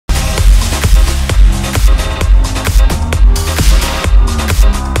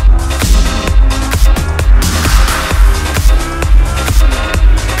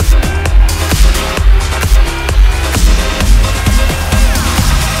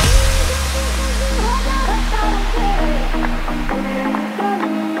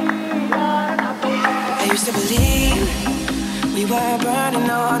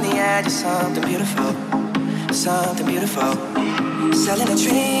something beautiful, something beautiful. Selling a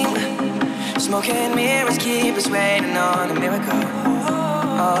dream, smoking mirrors keep us waiting on a miracle,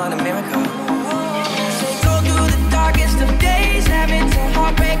 on a miracle. Say go through the darkest of days, having to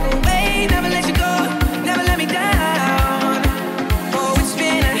heartbreak away, never let